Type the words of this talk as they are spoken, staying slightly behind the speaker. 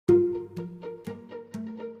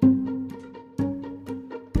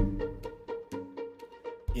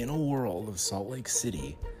In a world of Salt Lake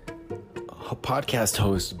City, a podcast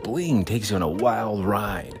host Bling takes you on a wild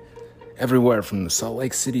ride. Everywhere from the Salt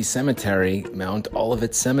Lake City Cemetery, Mount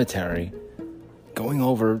Olivet Cemetery, going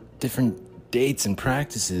over different dates and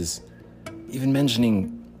practices, even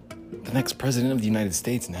mentioning the next president of the United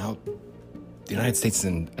States and how the United States is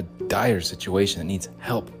in a dire situation that needs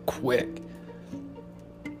help quick.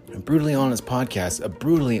 A brutally honest podcast, a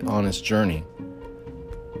brutally honest journey.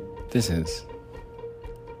 This is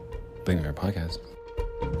Bling Bear Podcast.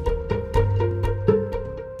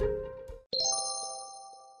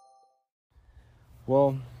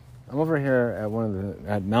 Well, I'm over here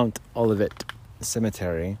at Mount Olivet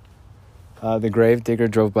Cemetery. The grave digger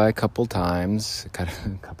drove by a couple times, got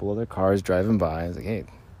a couple other cars driving by. I was like, hey,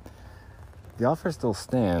 the offer still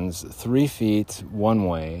stands. 3 feet one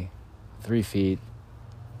way, 3 feet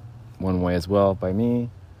one way as well by me.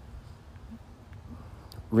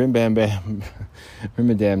 Rim bam bam, rim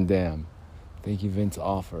a damn damn. Thank you, Vince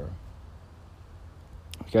Offer.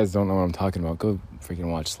 If you guys don't know what I'm talking about, go freaking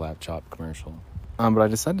watch Slap Chop commercial. But I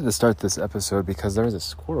decided to start this episode because there was a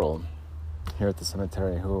squirrel here at the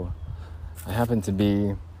cemetery who I happened to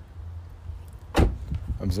be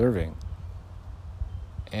observing.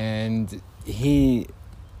 And he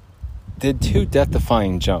did 2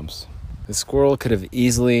 death-defying jumps. The squirrel could have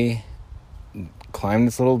easily climbed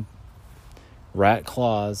this little rat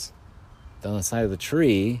claws down the side of the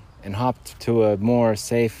tree and hopped to a more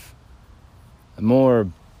safe, a more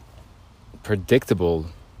predictable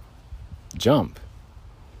jump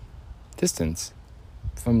distance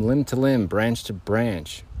from limb to limb, branch to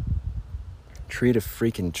branch, tree to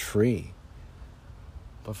freaking tree.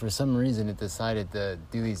 But for some reason it decided to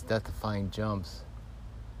do these death-defying jumps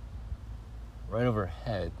right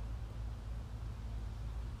overhead.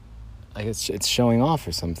 Like it's showing off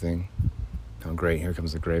or something. Oh great, here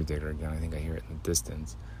comes the gravedigger again. I think I hear it in the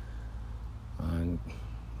distance.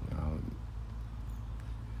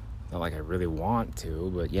 Not like I really want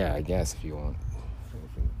to, but yeah, I guess if you want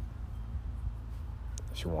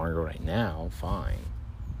to go right now, fine.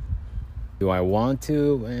 Do I want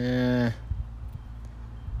to?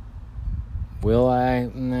 Will I?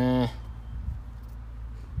 Nah.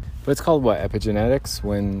 But it's called what? Epigenetics,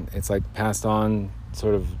 when it's like passed on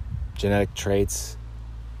sort of genetic traits,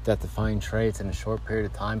 death-defying traits in a short period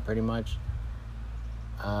of time, pretty much.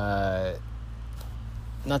 Not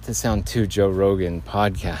to sound too Joe Rogan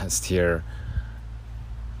podcast here,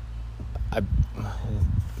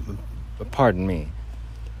 pardon me.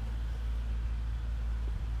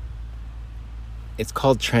 It's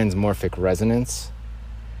called transmorphic resonance.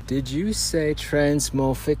 Did you say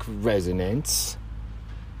transmorphic resonance?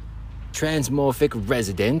 Transmorphic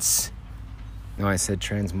residence? No, I said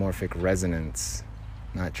transmorphic resonance,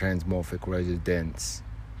 not transmorphic residence.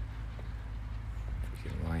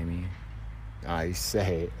 Freaking limey. I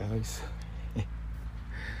say it.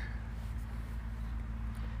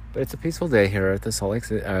 But it's a peaceful day here at the Salt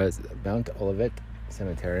Lake Mount Olivet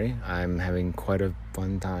Cemetery. I'm having quite a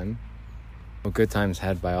fun time. Well, good times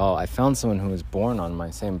had by all. I found someone who was born on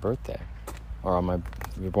my same birthday. We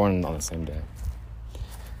were born on the same day.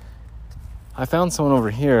 I found someone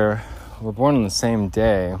over here who were born on the same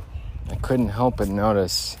day. I couldn't help but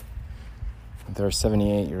notice that they're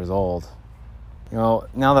 78 years old. You know,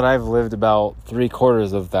 now that I've lived about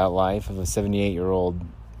 3/4 of that life, of a 78-year-old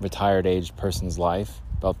retired aged person's life,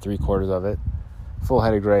 about 3/4 of it, full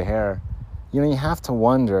head of gray hair, you have to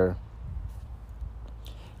wonder,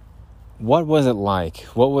 what was it like?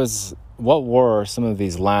 What were some of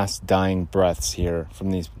these last dying breaths here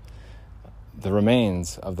from the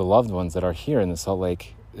remains of the loved ones that are here in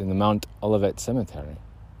the Mount Olivet Cemetery?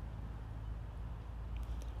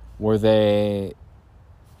 Were they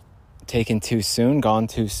taken too soon, gone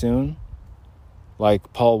too soon?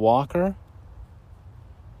 Like Paul Walker?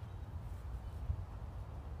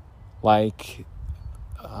 Like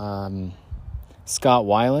Scott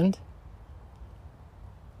Weiland?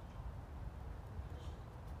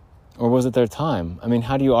 Or was it their time? I mean,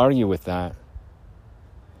 how do you argue with that?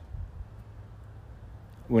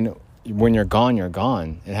 When you're gone, you're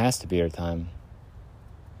gone. It has to be your time.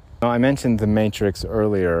 Now, I mentioned The Matrix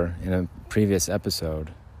earlier in a previous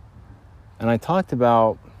episode. And I talked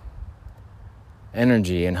about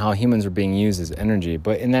energy and how humans are being used as energy.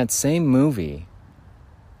 But in that same movie,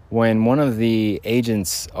 when one of the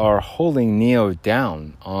agents are holding Neo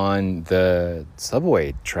down on the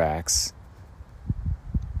subway tracks,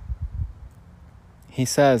 he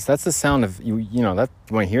says, that's the sound of, you want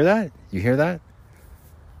to hear that? You hear that?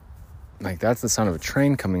 Like, that's the sound of a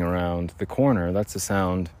train coming around the corner. That's the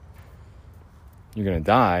sound, you're going to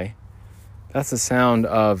die. That's the sound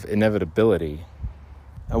of inevitability.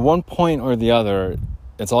 At one point or the other,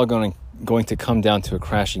 it's all going to come down to a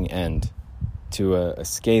crashing end, to a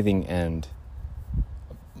scathing end,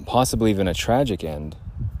 possibly even a tragic end.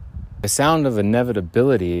 The sound of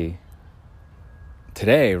inevitability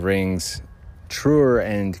today rings truer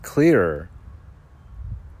and clearer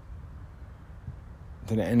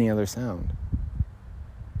than any other sound,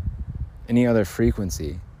 any other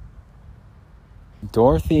frequency.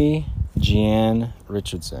 Dorothy Jeanne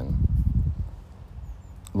Richardson,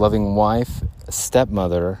 loving wife,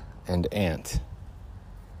 stepmother, and aunt.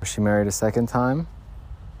 Was she married a second time?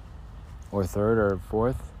 Or third or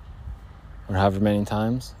fourth? Or however many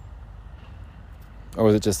times? Or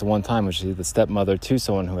was it just the one time? Was she the stepmother to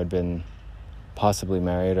someone who had been possibly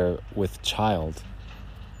married or with child?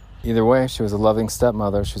 Either way, she was a loving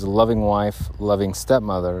stepmother. She was a loving wife, loving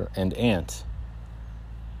stepmother, and aunt.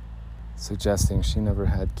 Suggesting she never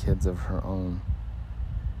had kids of her own.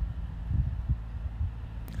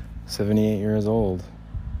 78 years old.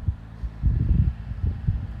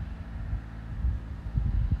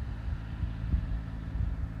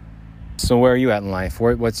 So where are you at in life?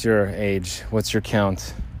 What's your age? What's your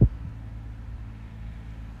count?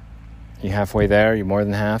 You halfway there? You more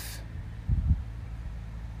than half?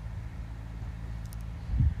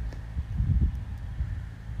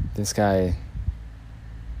 This guy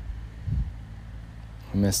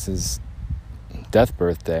missed his death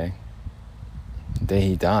birthday, the day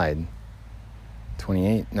he died,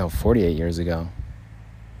 48 years ago.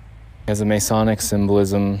 He has a Masonic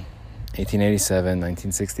symbolism, 1887,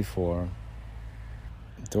 1964.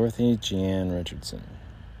 Dorothy Jeanne Richardson.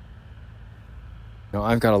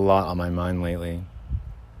 I've got a lot on my mind lately.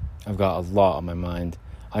 I've got a lot on my mind.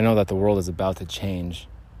 I know that the world is about to change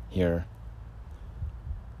here.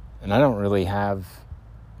 And I don't really have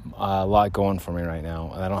a lot going for me right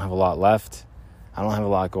now. I don't have a lot left. I don't have a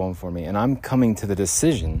lot going for me. And I'm coming to the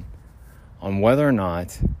decision on whether or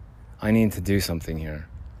not I need to do something here.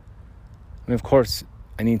 I mean, of course,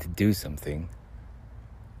 I need to do something.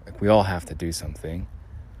 Like, we all have to do something.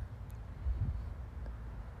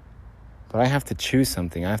 But I have to choose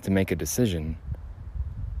something. I have to make a decision.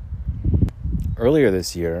 Earlier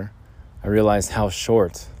this year, I realized how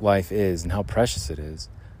short life is and how precious it is.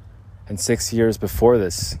 And 6 years before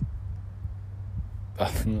this,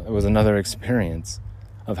 it was another experience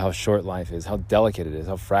of how short life is, how delicate it is,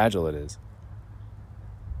 how fragile it is.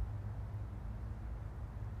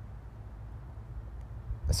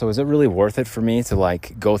 So is it really worth it for me to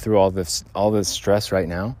go through all this stress right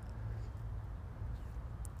now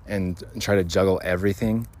and try to juggle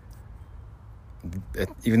everything?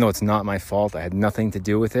 Even though it's not my fault, I had nothing to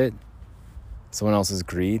do with it. Someone else's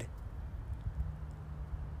greed.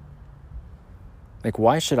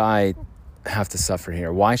 Why should I have to suffer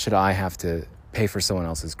here? Why should I have to pay for someone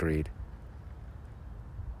else's greed?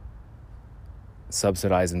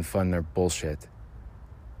 Subsidize and fund their bullshit.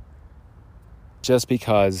 Just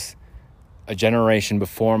because a generation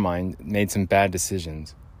before mine made some bad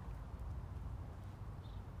decisions.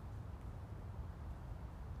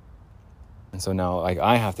 And so now,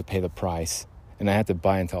 I have to pay the price, and I have to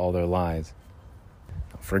buy into all their lies.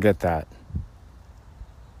 Forget that.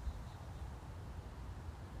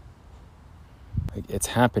 It's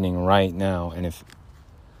happening right now, and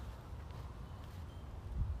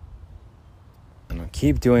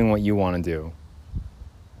keep doing what you want to do.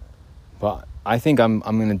 But I think I'm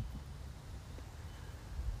gonna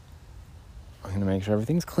make sure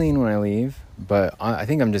everything's clean when I leave. But I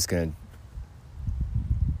think I'm just gonna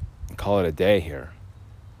call it a day here.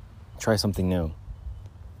 Try something new.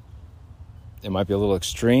 It might be a little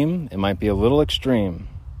extreme.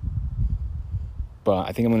 But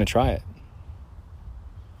I think I'm gonna try it.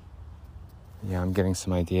 Yeah, I'm getting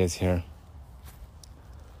some ideas here.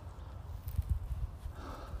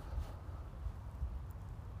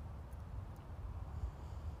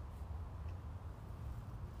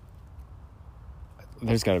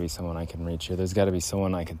 There's got to be someone I can reach here. There's got to be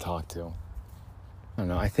someone I can talk to. I don't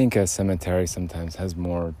know. I think a cemetery sometimes has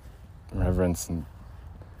more reverence and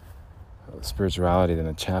spirituality than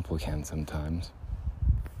a chapel can sometimes.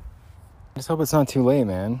 I just hope it's not too late,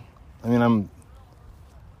 man. I mean, I'm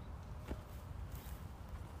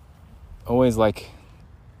always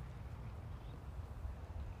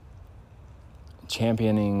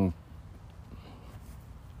championing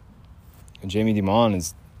Jamie Dimon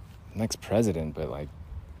as next president, but I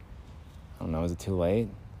don't know, is it too late?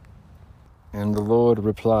 And the Lord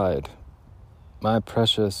replied, "My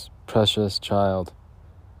precious, precious child,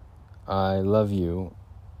 I love you,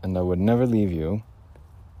 and I would never leave you.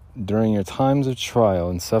 During your times of trial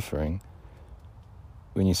and suffering,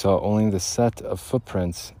 when you saw only the set of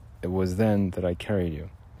footprints, it was then that I carried you."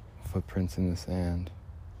 footprints in the sand.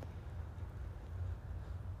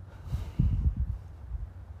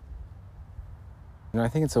 I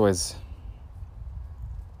think it's always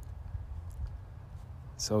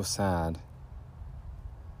so sad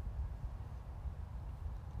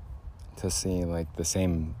to see like the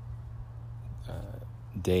same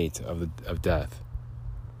date of death.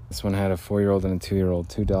 This one had a 4-year-old and a 2-year-old,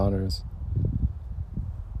 2 daughters.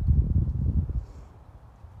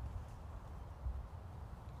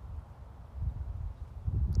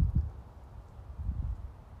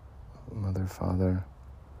 Mother, father.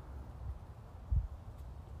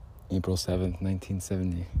 April 7th,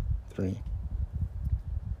 1973.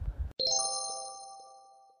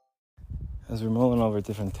 As we're mulling over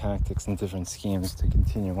different tactics and different schemes to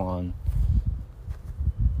continue on,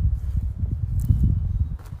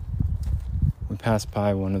 we passed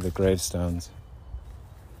by one of the gravestones.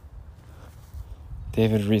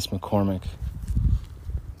 David Reese McCormick,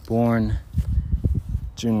 born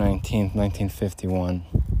June 19th, 1951.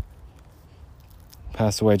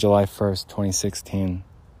 Passed away July 1st, 2016.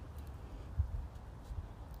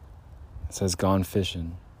 It says, "Gone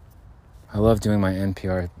fishing." I love doing my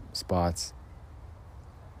NPR spots,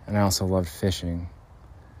 and I also loved fishing.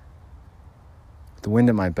 With the wind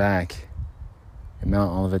at my back in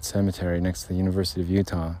Mount Olivet Cemetery next to the University of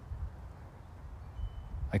Utah,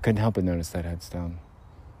 I couldn't help but notice that headstone,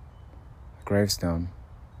 a gravestone.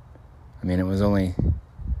 I mean, it was only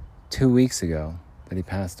 2 weeks ago that he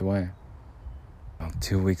passed away. Well,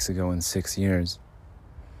 2 weeks ago in 6 years.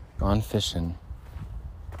 Gone fishing.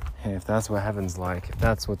 Hey, if that's what heaven's like, if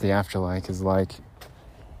that's what the afterlife is like,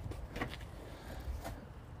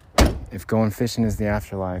 if going fishing is the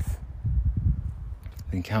afterlife,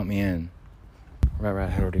 then count me in.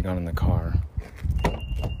 Rat had already gone in the car.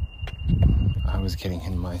 I was getting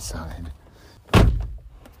in my side. It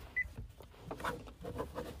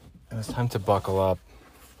was time to buckle up,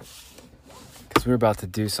 because we were about to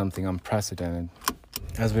do something unprecedented.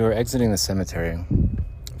 As we were exiting the cemetery,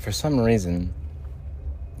 for some reason,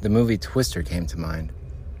 the movie Twister came to mind,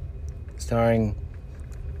 starring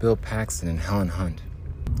Bill Paxton and Helen Hunt.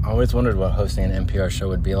 I always wondered what hosting an NPR show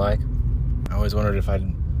would be like. I always wondered if I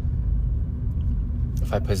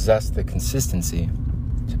possessed the consistency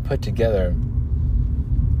to put together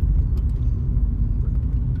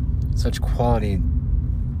such quality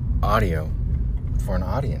audio for an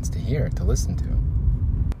audience to hear, to listen to.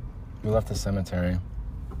 We left the cemetery.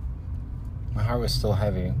 My heart was still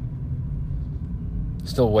heavy,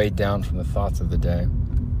 still weighed down from the thoughts of the day,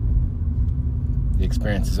 the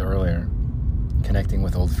experiences earlier, connecting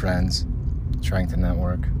with old friends, trying to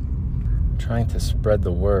network, trying to spread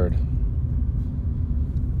the word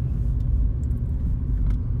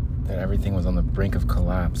that everything was on the brink of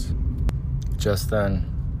collapse. Just then,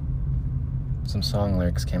 some song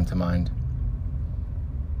lyrics came to mind.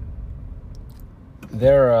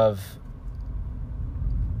 They're of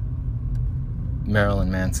Marilyn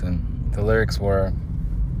Manson. The lyrics were,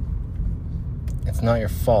 "It's not your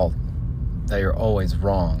fault that you're always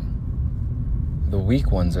wrong. The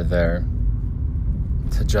weak ones are there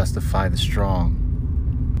to justify the strong."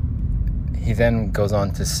 He then goes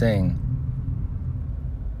on to sing,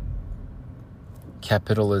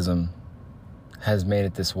 "Capitalism has made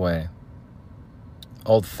it this way.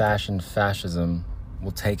 Old-fashioned fascism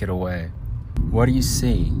will take it away. What do you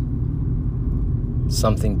see?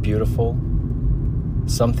 Something beautiful?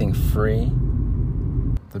 Something free?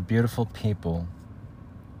 The beautiful people.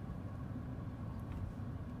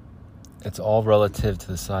 It's all relative to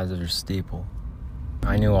the size of your steeple."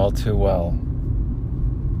 I knew all too well,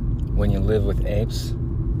 when you live with apes,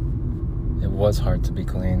 it was hard to be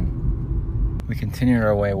clean. We continued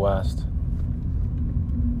our way west.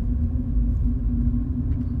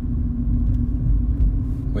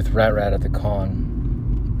 With Rat at the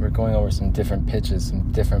con, we were going over some different pitches,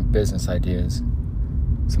 some different business ideas,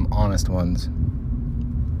 some honest ones,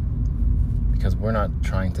 because we're not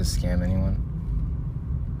trying to scam anyone.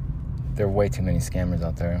 There are way too many scammers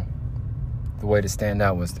out there. The way to stand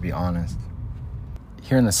out was to be honest.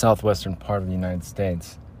 Here in the southwestern part of the United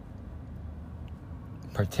States,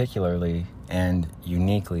 particularly and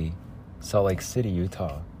uniquely Salt Lake City,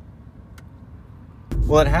 Utah.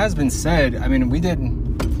 Well, it has been said, I mean, we did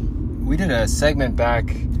a segment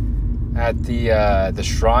back at the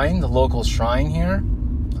shrine, the local shrine here.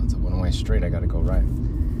 Oh, it's a one-way street, I gotta go right.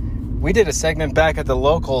 We did a segment back at the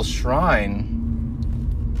local shrine.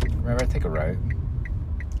 Remember, take a right.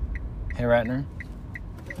 Hey, Ratner,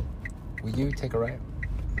 will you take a right?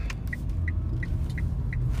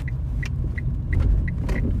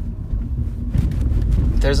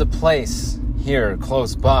 There's a place here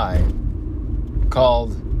close by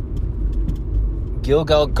called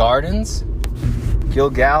Gilgal Gardens?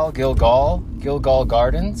 Gilgal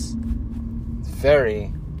Gardens? It's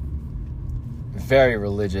very, very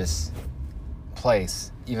religious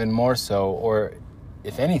place. Even more so, or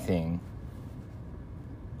if anything,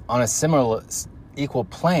 on a similar, equal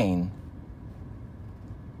plane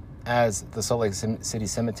as the Salt Lake City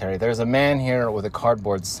Cemetery. There's a man here with a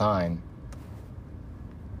cardboard sign.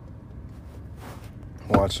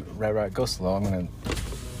 Watch, Rat, go slow.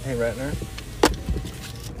 Hey, Ratner.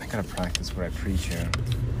 I gotta practice what I preach here.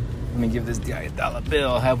 Let me give this guy $1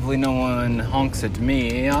 bill. Hopefully no one honks at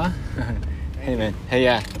me, huh? Hey, man. Hey,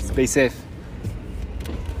 yeah. Stay safe.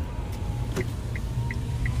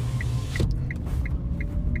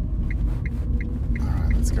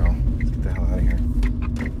 Alright, let's go. Let's get the hell out of here.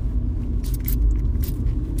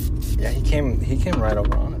 Yeah, he came right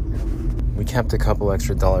over on it. We kept a couple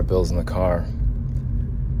extra dollar bills in the car.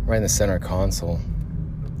 Right in the center console.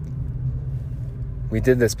 We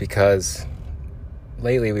did this because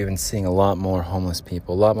lately we've been seeing a lot more homeless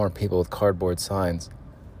people, a lot more people with cardboard signs.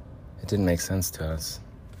 It didn't make sense to us.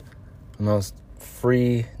 The most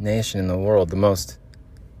free nation in the world, the most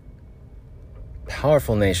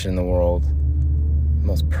powerful nation in the world, the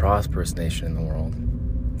most prosperous nation in the world,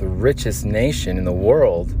 the richest nation in the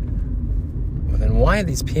world. Well, then why are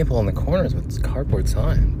these people in the corners with this cardboard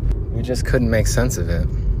sign? We just couldn't make sense of it.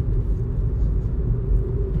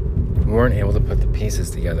 We weren't able to put the pieces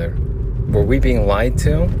together. Were we being lied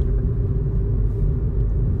to?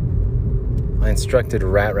 I instructed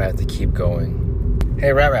Rat to keep going.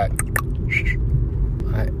 Hey, Rat.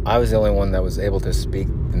 I was the only one that was able to speak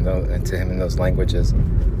to him in those languages.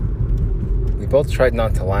 We both tried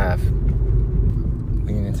not to laugh.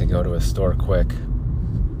 We needed to go to a store quick.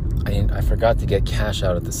 I forgot to get cash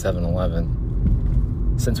out at the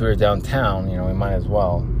 7-Eleven. Since we were downtown, we might as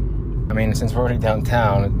well. Since we're already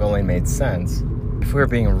downtown, it only made sense. If we were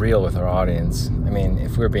being real with our audience,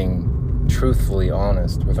 if we were being truthfully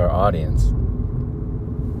honest with our audience,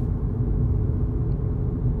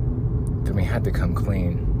 then we had to come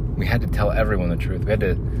clean. We had to tell everyone the truth. We had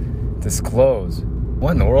to disclose.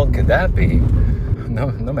 What in the world could that be?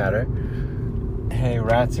 No matter. Hey,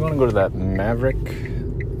 Rats, you want to go to that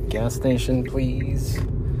Maverick gas station, please?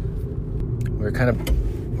 We're kind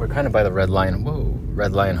of by the Red Lion. Whoa.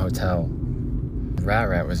 Red Lion Hotel.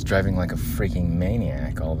 Rat was driving like a freaking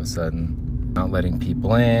maniac all of a sudden. Not letting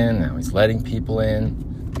people in. Now he's letting people in.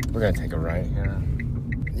 We're going to take a right here.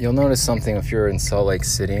 You'll notice something if you're in Salt Lake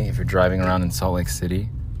City. If you're driving around in Salt Lake City.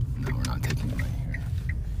 No, we're not taking a right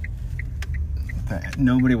here.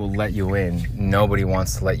 Nobody will let you in. Nobody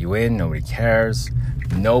wants to let you in. Nobody cares.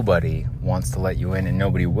 Nobody wants to let you in, and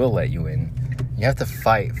nobody will let you in. You have to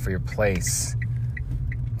fight for your place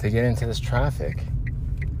to get into this traffic.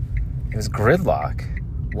 It was gridlock.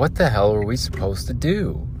 What the hell were we supposed to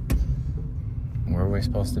do? Where were we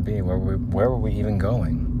supposed to be? Where were we even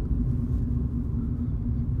going?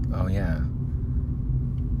 Oh yeah,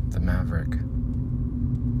 the Maverick.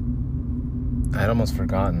 I'd almost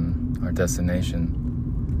forgotten our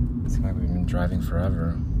destination. It seemed like we've been driving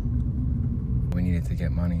forever. We needed to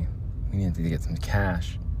get money. We needed to get some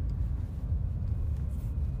cash.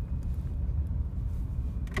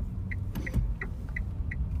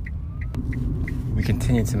 We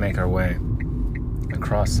continued to make our way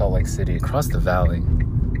across Salt Lake City, across the valley,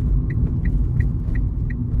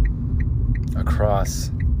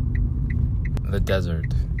 across the desert.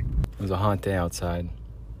 It was a hot day outside.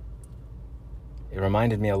 It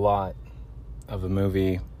reminded me a lot of the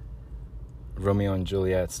movie Romeo and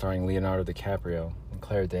Juliet starring Leonardo DiCaprio and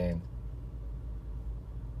Claire Danes.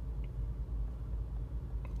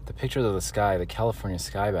 The pictures of the sky, the California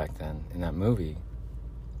sky back then in that movie,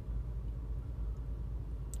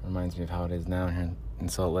 reminds me of how it is now here in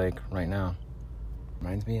Salt Lake right now.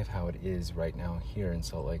 Reminds me of how it is right now here in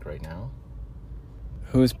Salt Lake right now.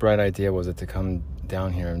 Whose bright idea was it to come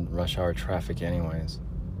down here in rush hour traffic anyways?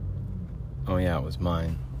 Oh yeah, it was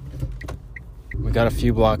mine. We got a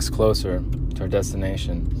few blocks closer to our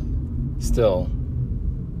destination. Still,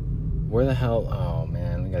 where the hell? Oh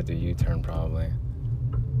man, we gotta do a U-turn probably.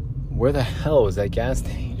 Where the hell was that gas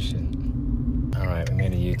station? All right, we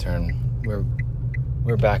made a U-turn.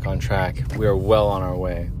 We're back on track. We are well on our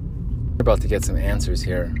way. We're about to get some answers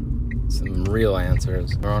here. Some real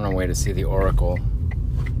answers. We're on our way to see the Oracle.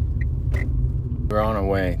 We're on our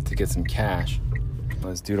way to get some cash.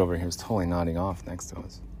 This dude over here is totally nodding off next to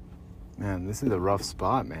us. Man, this is a rough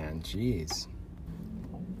spot, man. Jeez.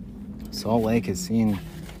 Salt Lake has seen...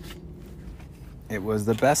 It was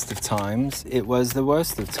the best of times. It was the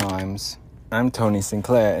worst of times. I'm Tony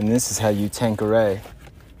Sinclair, and this is how you tank array.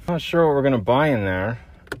 Not sure what we're gonna buy in there.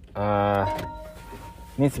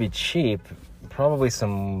 Needs to be cheap. Probably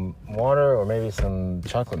some water or maybe some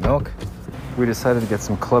chocolate milk. We decided to get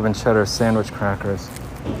some club and cheddar sandwich crackers.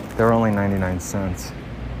 They were only 99 cents.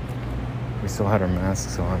 We still had our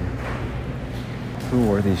masks on. Who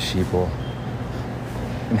were these sheeple?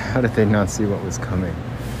 And how did they not see what was coming?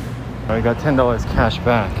 I got $10 cash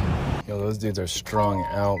back. Yo, those dudes are strung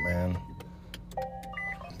out, man.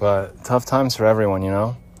 But tough times for everyone, you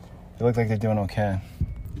know? They look like they're doing okay.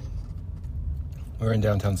 We're in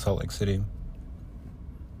downtown Salt Lake City.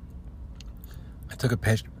 I took a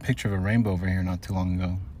picture of a rainbow over here not too long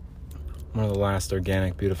ago. One of the last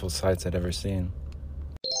organic, beautiful sights I'd ever seen.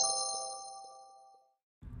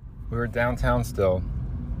 We were downtown still,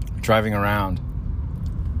 driving around.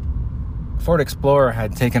 Ford Explorer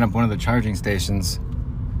had taken up one of the charging stations.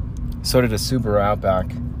 So did a Subaru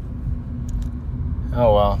Outback.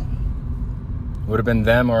 Oh well. Would have been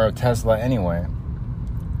them or a Tesla anyway.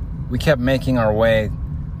 We kept making our way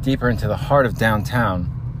deeper into the heart of downtown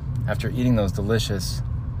after eating those delicious...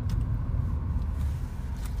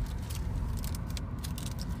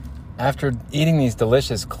 After eating these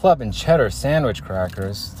delicious club and cheddar sandwich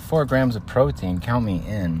crackers, 4 grams of protein, count me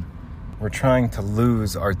in. We're trying to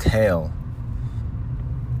lose our tail.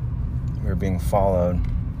 We were being followed.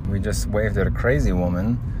 We just waved at a crazy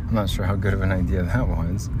woman. I'm not sure how good of an idea that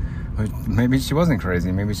was. Maybe she wasn't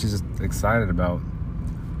crazy. Maybe she's just excited about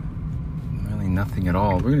really nothing at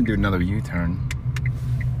all. We're gonna do another U-turn.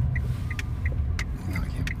 No, I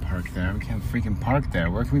can't park there. We can't freaking park there.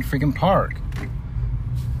 Where can we freaking park?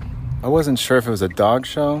 I wasn't sure if it was a dog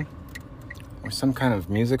show or some kind of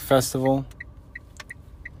music festival.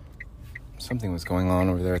 Something was going on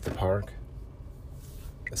over there at the park.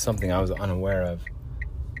 It's something I was unaware of.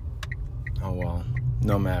 Oh well,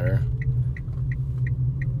 no matter.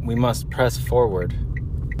 We must press forward.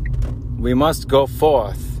 We must go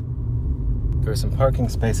forth. There are some parking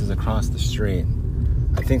spaces across the street.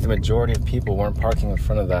 I think the majority of people weren't parking in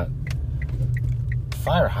front of that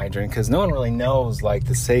fire hydrant because no one really knows like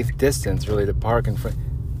the safe distance really to park in front.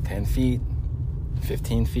 10 feet,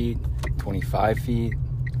 15 feet, 25 feet.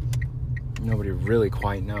 Nobody really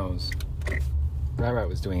quite knows. Rat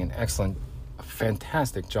was doing an excellent,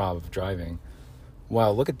 fantastic job of driving.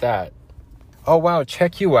 Wow, look at that. Oh wow,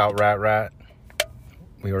 check you out, Rat.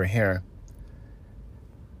 We were here.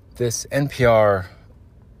 This NPR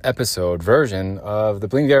episode version of the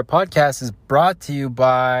Bling the Air podcast is brought to you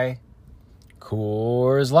by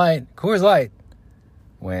Coors Light. Coors Light.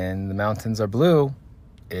 When the mountains are blue,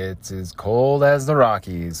 it's as cold as the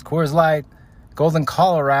Rockies. Coors Light, Golden,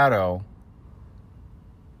 Colorado.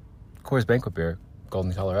 Coors Banquet Beer,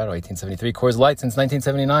 Golden, Colorado, 1873. Coors Light since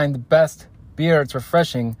 1979. The best beer. It's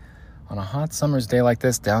refreshing. On a hot summer's day like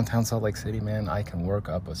this, downtown Salt Lake City, man, I can work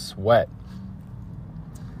up a sweat.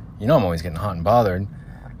 You know I'm always getting hot and bothered.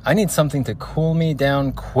 I need something to cool me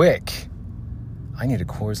down quick. I need a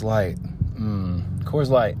Coors Light. Coors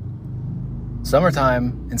Light.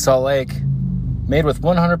 Summertime in Salt Lake. Made with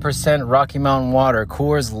 100% Rocky Mountain water.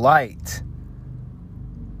 Coors Light.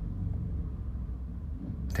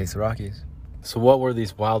 Taste the Rockies. So what were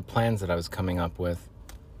these wild plans that I was coming up with?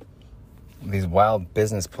 These wild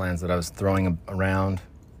business plans that I was throwing around.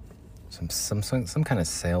 Some kind of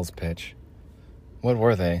sales pitch. What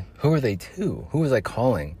were they? Who were they to? Who was I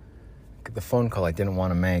calling? The phone call I didn't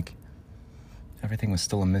want to make. Everything was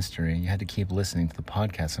still a mystery. You had to keep listening to the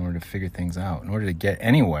podcast in order to figure things out. In order to get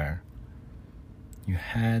anywhere, you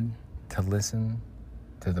had to listen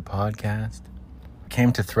to the podcast. It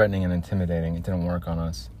came to threatening and intimidating. It didn't work on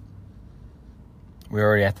us. We're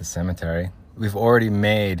already at the cemetery. We've already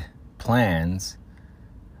made plans,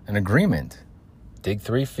 an agreement. Dig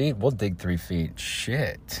 3 feet? We'll dig 3 feet.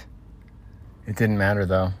 Shit. It didn't matter,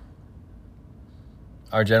 though.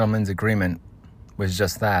 Our gentleman's agreement was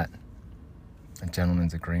just that. A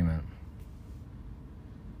gentleman's agreement.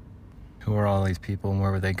 Who are all these people and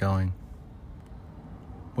where were they going?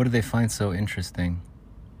 What did they find so interesting?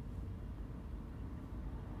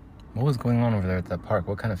 What was going on over there at that park?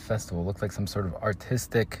 What kind of festival? It looked like some sort of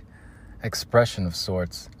artistic expression of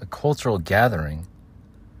sorts. A cultural gathering.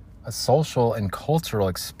 A social and cultural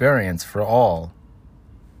experience for all.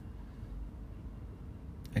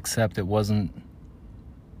 Except it wasn't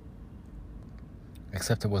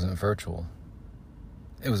virtual.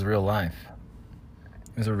 It was real life.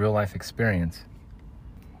 It was a real life experience.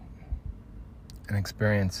 An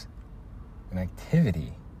experience, an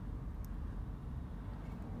activity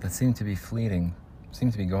that seemed to be fleeting,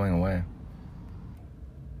 seemed to be going away.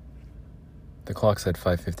 The clock said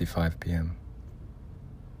 5:55 p.m.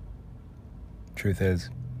 Truth is,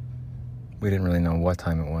 we didn't really know what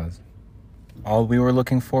time it was. All we were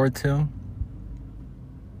looking forward to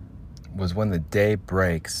was when the day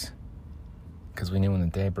breaks. Because we knew when the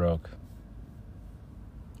day broke,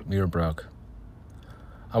 we were broke.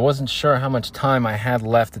 I wasn't sure how much time I had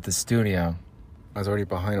left at the studio. I was already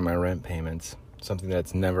behind on my rent payments. Something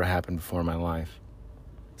that's never happened before in my life.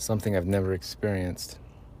 Something I've never experienced.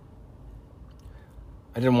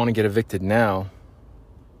 I didn't want to get evicted now.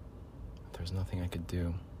 But there's nothing I could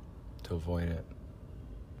do to avoid it.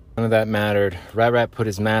 None of that mattered. Rat put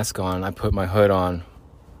his mask on. I put my hood on.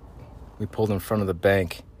 We pulled in front of the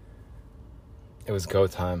bank. It was go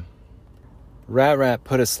time. Rat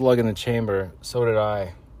put a slug in the chamber. So did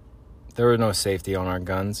I. There was no safety on our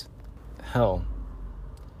guns. Hell,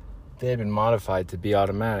 they had been modified to be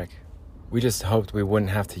automatic. We just hoped we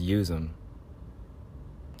wouldn't have to use them.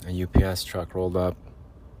 A UPS truck rolled up.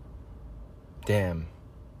 Damn.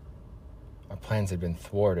 Our plans had been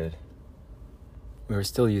thwarted. We were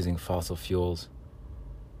still using fossil fuels.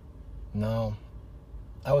 No,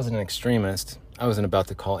 I wasn't an extremist. I wasn't about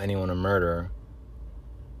to call anyone a murderer.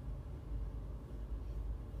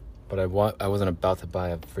 But I wasn't about to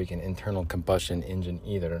buy a freaking internal combustion engine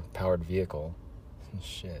either, powered vehicle.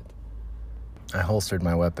 Shit. I holstered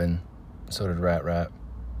my weapon. So did Rat.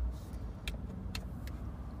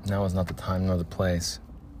 Now was not the time nor the place.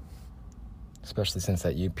 Especially since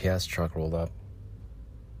that UPS truck rolled up.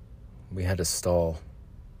 We had to stall.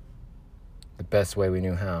 The best way we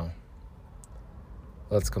knew how.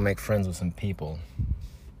 Let's go make friends with some people.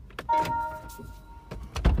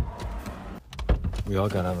 We all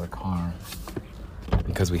got out of the car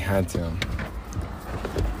because we had to.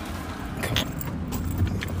 Come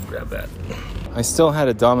on. Grab that. I still had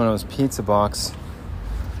a Domino's pizza box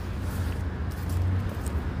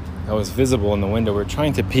that was visible in the window. We were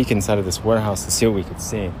trying to peek inside of this warehouse to see what we could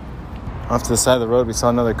see. Off to the side of the road, we saw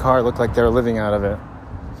another car. It looked like they were living out of it.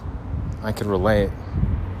 I could relate.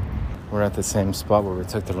 We're at the same spot where we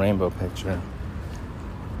took the rainbow picture.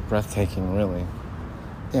 Breathtaking, really.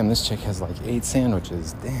 Damn, this chick has like 8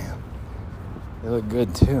 sandwiches. Damn. They look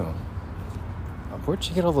good, too. Where'd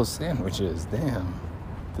she get all those sandwiches? Damn.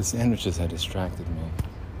 The sandwiches had distracted me.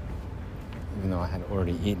 Even though I had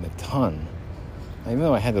already eaten a ton. Even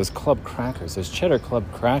though I had those club crackers, those cheddar club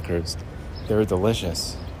crackers, they were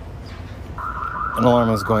delicious. An alarm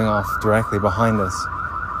was going off directly behind us.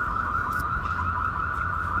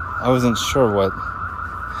 I wasn't sure what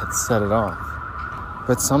had set it off.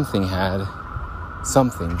 But something had.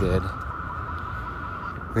 Something did.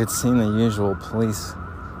 We had seen the usual police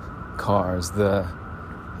cars, the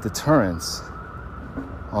deterrents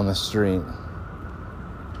on the street.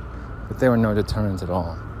 But there were no deterrents at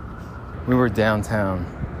all. We were downtown.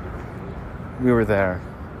 We were there.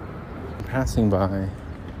 Passing by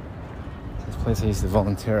this place I used to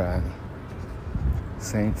volunteer at.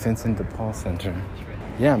 St. Vincent de Paul Center.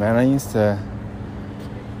 Yeah, man, I used to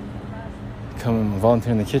come and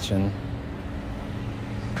volunteer in the kitchen.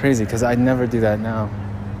 Crazy, because I'd never do that now.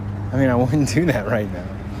 I mean, I wouldn't do that right now.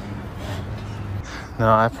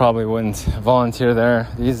 No, I probably wouldn't volunteer there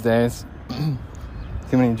these days.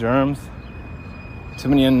 Too many germs, too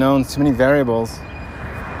many unknowns, too many variables.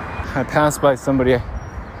 I passed by somebody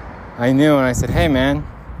I knew and I said, "Hey man,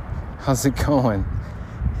 how's it going?"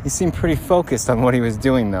 He seemed pretty focused on what he was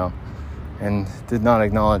doing though, and did not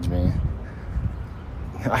acknowledge me.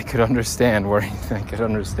 I could understand where I could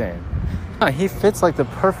understand. He fits like the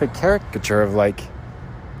perfect caricature of like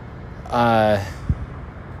an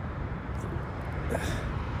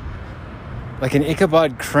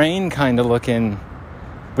Ichabod Crane kind of looking,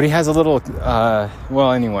 but he has a little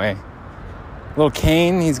little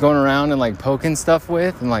cane he's going around and like poking stuff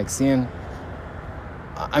with and like seeing.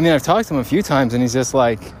 I mean, I've talked to him a few times and he's just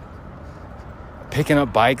like picking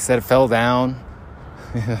up bikes that fell down.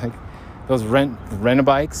 Like those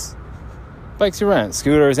rent-a-bikes. Bikes you rent,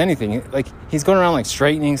 scooters, anything. Like he's going around like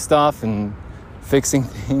straightening stuff and fixing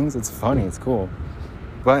things. It's funny, it's cool.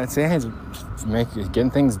 But it's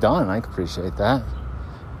getting things done. I can appreciate that.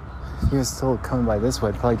 If he was still coming by this way,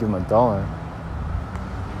 I'd probably give him $1.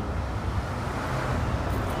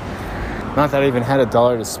 Not that I even had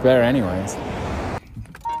 $1 to spare anyways.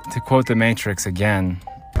 To quote The Matrix again,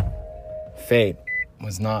 fate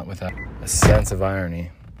was not without a sense of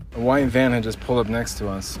irony. A white van had just pulled up next to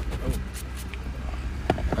us.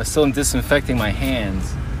 I was still disinfecting my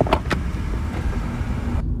hands.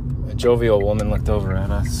 A jovial woman looked over at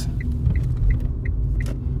us.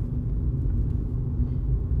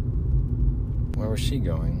 Where was she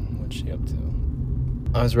going? What's she up to?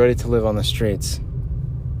 I was ready to live on the streets.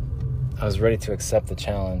 I was ready to accept the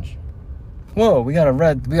challenge. Whoa, we got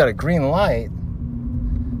a green light.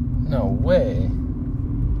 No way.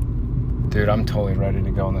 Dude, I'm totally ready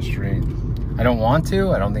to go on the street. I don't want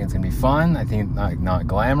to. I don't think it's going to be fun. I think it's not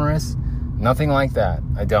glamorous. Nothing like that.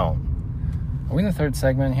 I don't. Are we in the third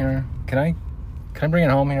segment here? Can I bring it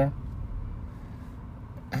home here?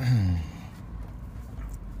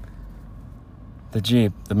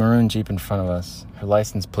 The maroon Jeep in front of us. Her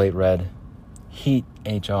license plate read, Heat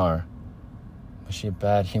HR. Was she a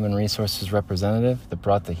bad human resources representative that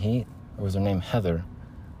brought the heat? Or was her name Heather?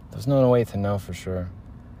 There was no way to know for sure.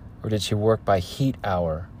 Or did she work by heat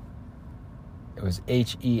hour? It was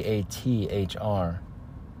HEATHR.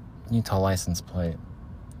 Utah license plate.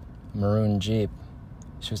 Maroon Jeep.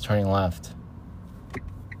 She was turning left.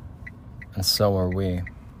 And so were we.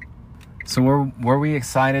 So were we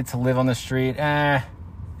excited to live on the street?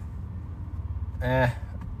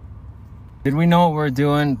 Did we know what we were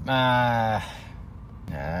doing?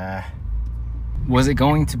 Was it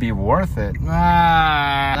going to be worth it?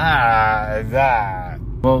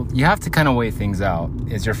 Well, you have to kind of weigh things out.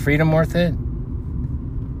 Is your freedom worth it?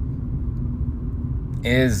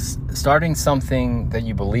 Is starting something that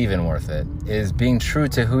you believe in worth it? Is being true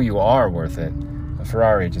to who you are worth it? A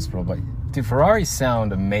Ferrari just rolled by. Dude, Ferraris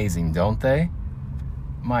sound amazing, don't they?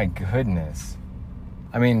 My goodness.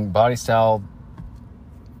 I mean, body style,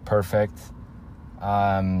 perfect.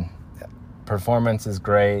 Performance is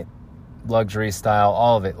great. Luxury style,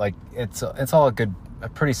 all of it. Like, it's all a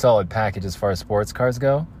pretty solid package as far as sports cars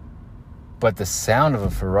go. But the sound of a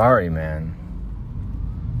Ferrari, man.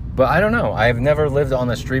 But I don't know. I've never lived on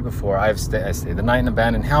the street before. I stayed the night in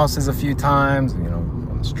abandoned houses a few times,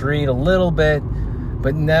 on the street a little bit.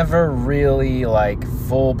 But never really like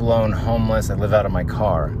full-blown homeless. I live out of my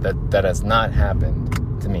car. That has not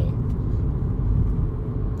happened to me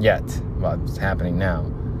yet. Well, it's happening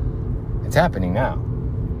now. It's happening now.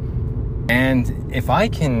 And if I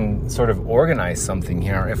can sort of organize something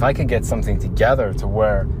here, if I can get something together to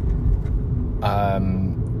where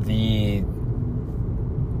the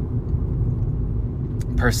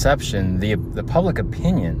perception, the public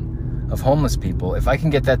opinion of homeless people, if I can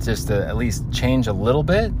get that just to at least change a little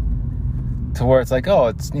bit to where it's like, oh,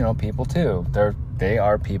 it's, people too. They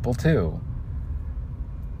are people too.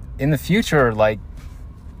 In the future, like,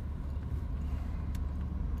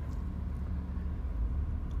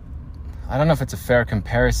 I don't know if it's a fair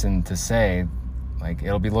comparison to say, like,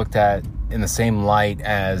 it'll be looked at in the same light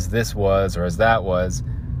as this was or as that was.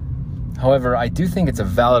 However, I do think it's a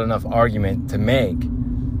valid enough argument to make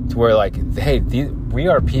to where, like, hey, we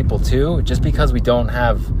are people too. Just because we don't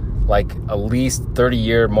have like a least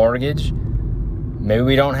 30-year mortgage, maybe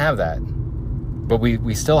we don't have that, but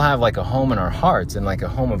we still have like a home in our hearts, and like a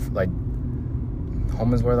home of like,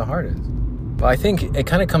 home is where the heart is. But I think it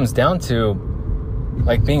kind of comes down to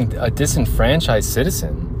like being a disenfranchised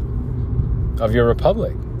citizen of your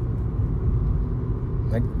republic.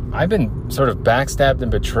 Like, I've been sort of backstabbed and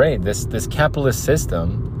betrayed. This capitalist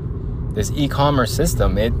system, this e-commerce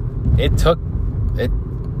system, it took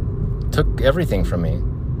everything from me.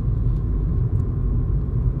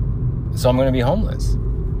 So I'm going to be homeless.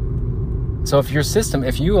 So if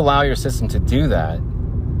you allow your system to do that,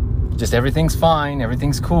 just everything's fine,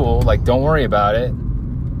 everything's cool, like, don't worry about it.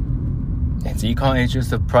 It's it's just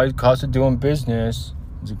the cost of doing business.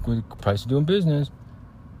 It's a good price of doing business.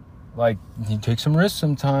 Like, you take some risks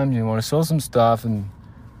sometimes, you want to sell some stuff, and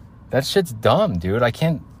that shit's dumb, dude.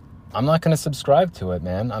 I'm not going to subscribe to it,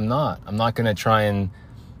 man. I'm not going to try and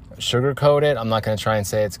sugarcoat it. I'm not going to try and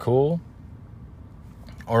say it's cool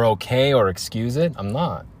or okay or excuse it. I'm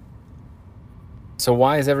not. So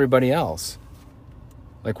why is everybody else?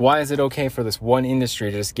 Like, why is it okay for this one industry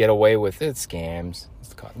to just get away with it? Scams.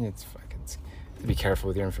 Be careful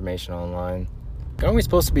with your information online. Aren't we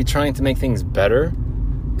supposed to be trying to make things better?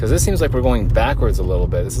 Because this seems like we're going backwards a little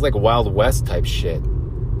bit. This is like Wild West type shit.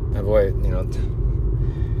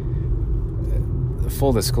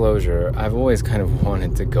 Full disclosure, I've always kind of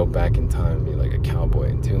wanted to go back in time and be like a cowboy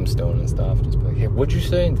in Tombstone and stuff. Just be like, hey, what'd you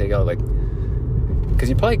say? And take out, like, because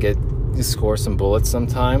you probably you score some bullets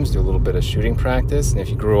sometimes, do a little bit of shooting practice, and if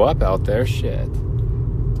you grew up out there, shit,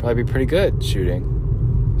 probably be pretty good shooting.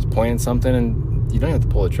 Just pointing something, and you don't have to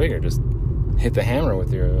pull the trigger. Just hit the hammer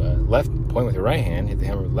with your point with your right hand, hit the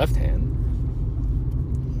hammer with left hand.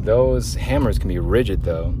 Those hammers can be rigid,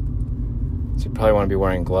 though, so you probably want to be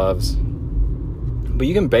wearing gloves. But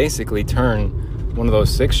you can basically turn one of those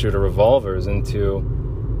 6-shooter revolvers into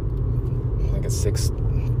like a six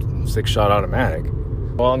shot automatic.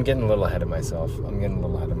 Well, I'm getting a little ahead of myself. Aren't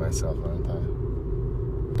I?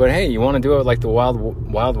 But hey, you want to do it like the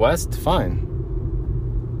Wild West? Fine.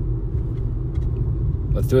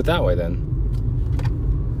 Let's do it that way then.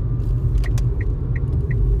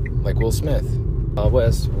 Like Will Smith.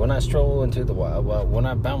 West, when I stroll into the wild, when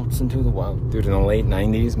I bounce into the wild. Dude, in the late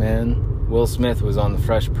 90s, man, Will Smith was on The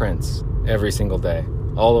Fresh Prince every single day,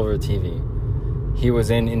 all over TV. He was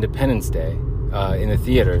in Independence Day in the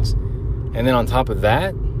theaters. And then on top of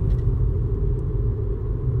that,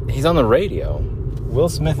 he's on the radio. Will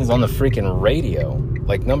Smith is on the freaking radio.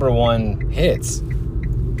 Like, #1 hits.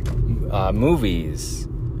 Movies,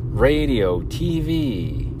 radio,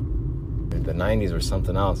 TV. The 90s were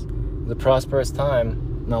something else. It was a prosperous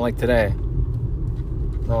time. Not like today.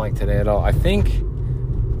 Not like today at all. I think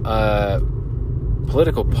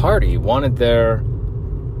political party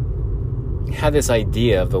had this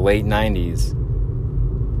idea of the late 90s,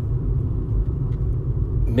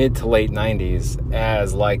 mid to late 90s,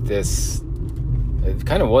 as like this, it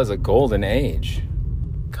kind of was a golden age.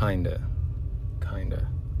 Kinda.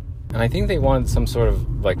 And I think they wanted some sort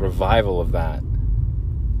of like revival of that.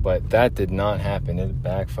 But that did not happen. It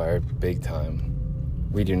backfired big time.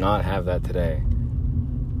 We do not have that today.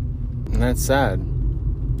 And that's sad.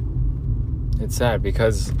 It's sad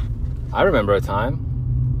because I remember a time.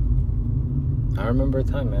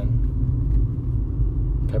 Man.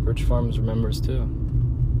 Pepperidge Farms remembers too.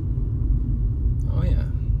 Oh yeah,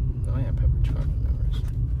 Pepperidge Farms remembers.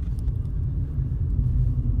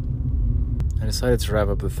 I decided to wrap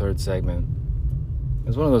up the third segment. It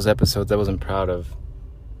was one of those episodes I wasn't proud of,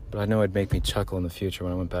 but I know it'd make me chuckle in the future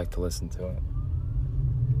when I went back to listen to it.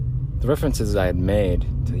 The references I had made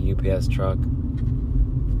to the UPS truck,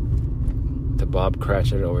 to Bob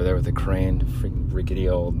Cratchit over there with the crane, freaking rickety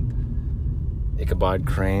old Ichabod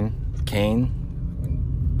Cane,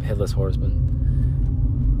 headless horseman.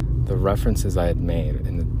 The references I had made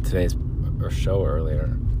in today's show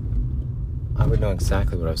earlier, I would know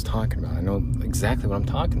exactly what I was talking about. I know exactly what I'm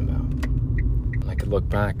talking about. And I could look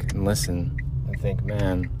back and listen and think,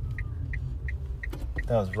 man,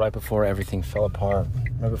 that was right before everything fell apart,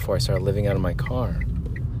 right before I started living out of my car.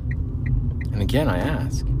 And again, I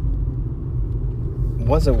ask,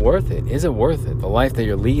 was it worth it? Is it worth it? The life that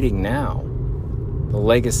you're leading now, the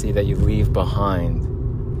legacy that you leave behind,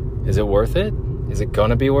 is it worth it? Is it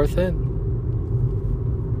gonna be worth it?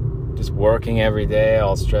 Just working every day,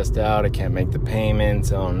 all stressed out, I can't make the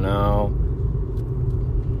payments, oh no.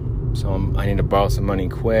 So I need to borrow some money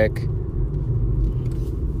quick.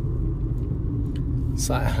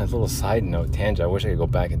 A little side note, tangent, I wish I could go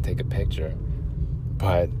back and take a picture.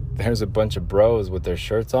 But there's a bunch of bros with their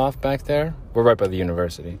shirts off back there. We're right by the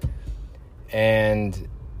university. And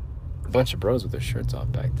a bunch of bros with their shirts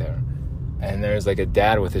off back there. And there's like a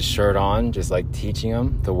dad with his shirt on, just like teaching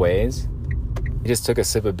them the ways. He just took a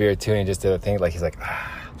sip of beer too, and he just did a thing like, he's like,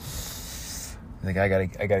 like I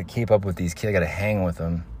gotta keep up with these kids, I gotta hang with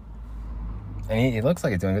them. And he looks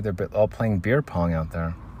like he's doing good. They're all playing beer pong out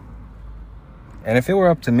there. And if it were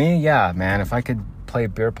up to me, yeah, man, if I could play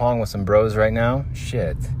beer pong with some bros right now,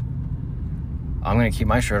 shit, I'm gonna keep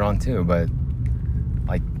my shirt on too. But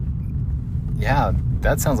like, yeah,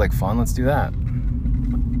 that sounds like fun. Let's do that.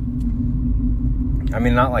 I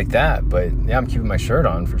mean, not like that, but yeah, I'm keeping my shirt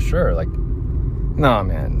on for sure. Like, no,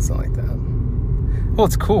 man, it's not like that. Well,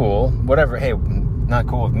 it's cool, whatever. Hey, not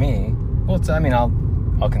cool with me. Well,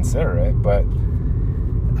 I'll consider it, but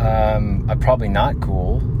I'm probably not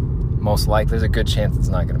cool. Most likely, there's a good chance it's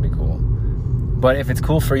not going to be cool. But if it's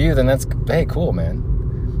cool for you, then that's, hey, cool, man.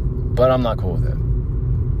 But I'm not cool with it.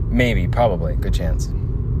 Maybe, probably, good chance.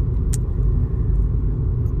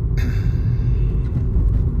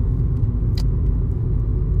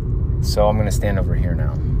 So I'm going to stand over here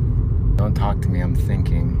now. Don't talk to me, I'm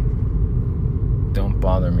thinking. Don't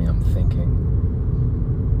bother me, I'm thinking.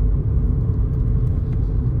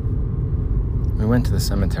 We went to the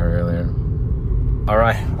cemetery earlier. All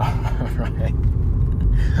right.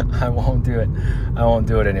 I won't do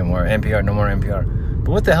it anymore. NPR, no more NPR.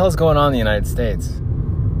 But what the hell is going on in the United States?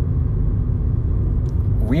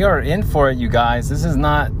 We are in for it, you guys. This is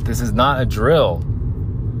not a drill.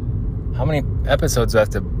 How many episodes do I have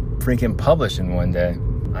to freaking publish in one day?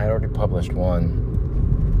 I already published one.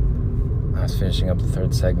 I was finishing up the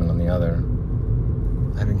third segment on the other.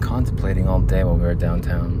 I've been contemplating all day while we were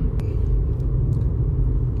downtown.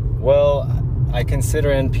 Well, I consider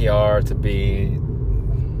NPR to be...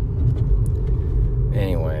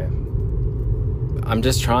 Anyway. I'm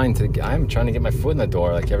trying to get my foot in the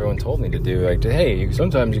door like everyone told me to do. Like, hey,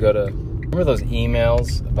 sometimes you gotta... Remember those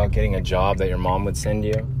emails about getting a job that your mom would send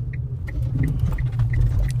you?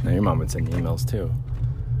 No, your mom would send you emails too.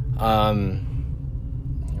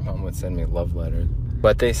 Your mom would send me love letters.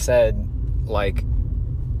 But they said, like,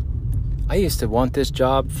 I used to want this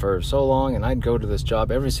job for so long, and I'd go to this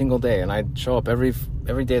job every single day, and I'd show up every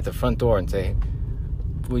day at the front door and say,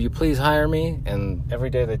 will you please hire me? And every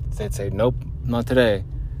day they'd say, nope, not today.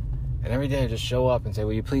 And every day I'd just show up and say,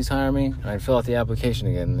 will you please hire me? And I'd fill out the application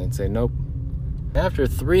again, and they'd say, nope. After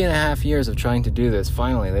 3.5 years of trying to do this,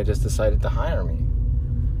 finally they just decided to hire me.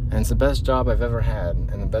 And it's the best job I've ever had,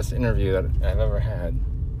 and the best interview that I've ever had.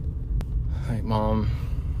 Like, Mom,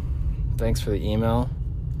 thanks for the email.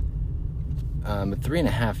 But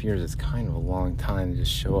 3.5 years is kind of a long time to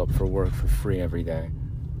just show up for work for free every day.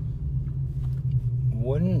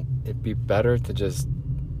 Wouldn't it be better to just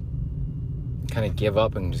kind of give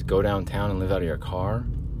up and just go downtown and live out of your car?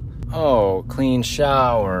 Oh, clean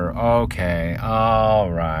shower. Okay,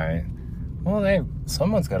 all right. Well,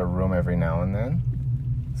 someone's got a room every now and then.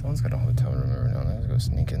 Someone's got a hotel room every now and then. Let's go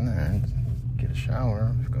sneak in there and get a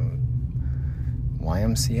shower. Let's go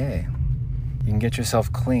YMCA. You can get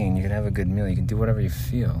yourself clean. You can have a good meal. You can do whatever you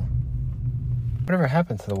feel. Whatever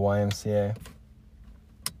happened to the YMCA?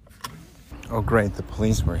 Oh, great. The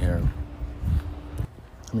police were here.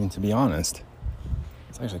 I mean, to be honest,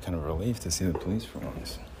 it's actually kind of a relief to see the police for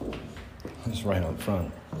once. Just right up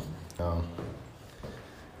front. I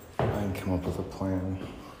can come up with a plan.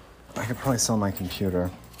 I could probably sell my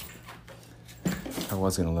computer. I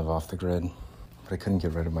was going to live off the grid, but I couldn't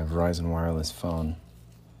get rid of my Verizon wireless phone.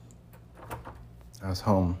 I was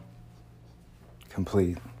home,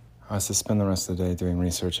 complete. I was to spend the rest of the day doing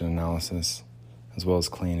research and analysis, as well as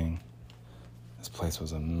cleaning. This place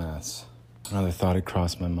was a mess. Another thought had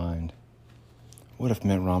crossed my mind. What if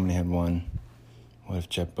Mitt Romney had won? What if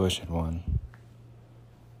Jeb Bush had won?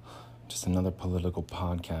 Just another political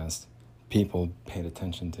podcast people paid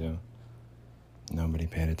attention to. Nobody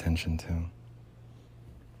paid attention to.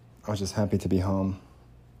 I was just happy to be home,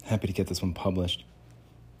 happy to get this one published,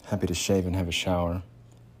 happy to shave and have a shower,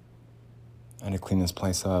 and to clean this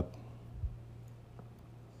place up.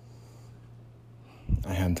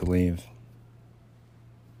 I had to leave.